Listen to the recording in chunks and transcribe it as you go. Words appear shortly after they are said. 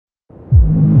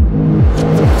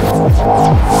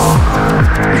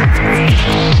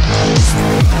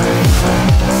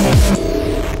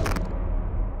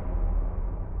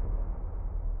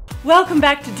Welcome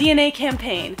back to DNA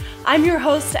Campaign. I'm your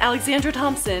host, Alexandra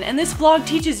Thompson, and this vlog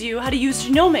teaches you how to use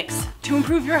genomics to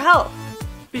improve your health.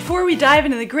 Before we dive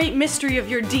into the great mystery of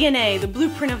your DNA, the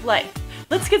blueprint of life,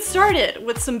 let's get started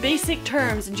with some basic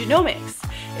terms in genomics.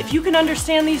 If you can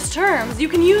understand these terms, you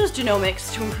can use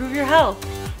genomics to improve your health.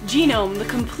 Genome, the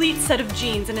complete set of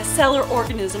genes in a cell or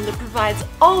organism that provides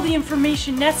all the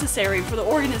information necessary for the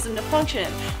organism to function.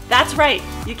 That's right,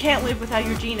 you can't live without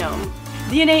your genome.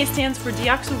 DNA stands for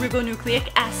deoxyribonucleic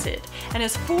acid and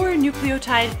has 4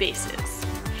 nucleotide bases: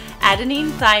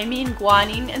 adenine, thymine,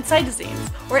 guanine, and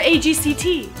cytosines, or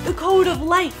AGCT, the code of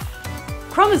life.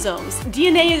 Chromosomes.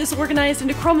 DNA is organized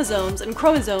into chromosomes, and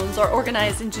chromosomes are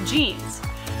organized into genes.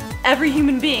 Every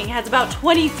human being has about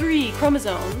 23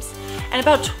 chromosomes and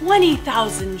about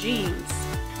 20,000 genes.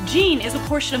 Gene is a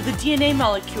portion of the DNA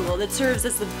molecule that serves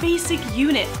as the basic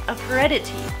unit of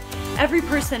heredity. Every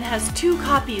person has 2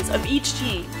 copies of each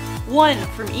gene, 1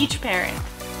 from each parent.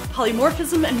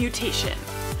 Polymorphism and mutation.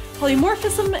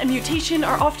 Polymorphism and mutation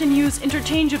are often used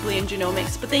interchangeably in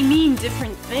genomics, but they mean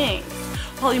different things.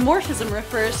 Polymorphism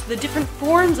refers to the different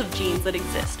forms of genes that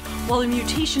exist, while a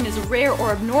mutation is a rare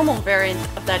or abnormal variant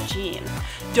of that gene.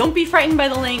 Don't be frightened by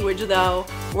the language though,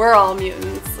 we're all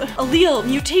mutants. Allele.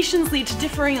 Mutations lead to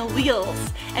differing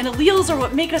alleles, and alleles are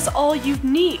what make us all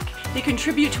unique. They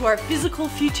contribute to our physical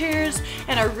features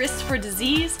and our risks for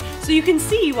disease, so you can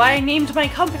see why I named my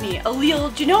company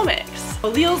Allele Genomics.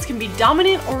 Alleles can be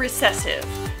dominant or recessive.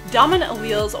 Dominant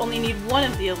alleles only need one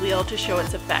of the allele to show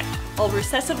its effect, while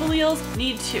recessive alleles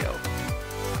need 2.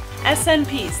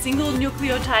 SNP, single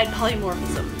nucleotide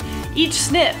polymorphism. Each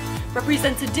SNP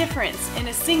represents a difference in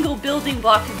a single building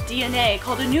block of DNA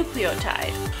called a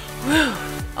nucleotide. Whew,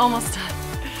 almost done.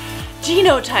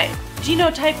 Genotype.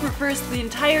 Genotype refers to the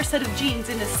entire set of genes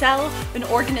in a cell, an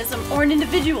organism, or an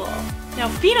individual. Now,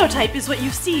 phenotype is what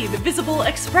you see, the visible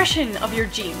expression of your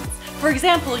genes. For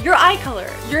example, your eye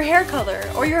color, your hair color,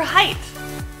 or your height.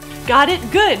 Got it?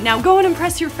 Good! Now go and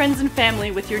impress your friends and family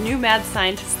with your new mad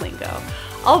scientist lingo.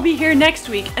 I'll be here next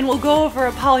week and we'll go over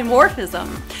a polymorphism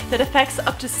that affects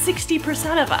up to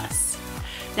 60% of us.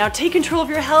 Now take control of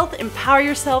your health, empower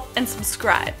yourself, and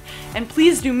subscribe. And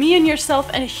please do me and yourself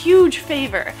a huge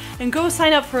favor and go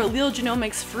sign up for Allele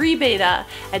Genomics free beta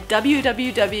at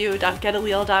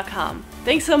www.getallele.com.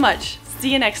 Thanks so much.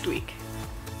 See you next week.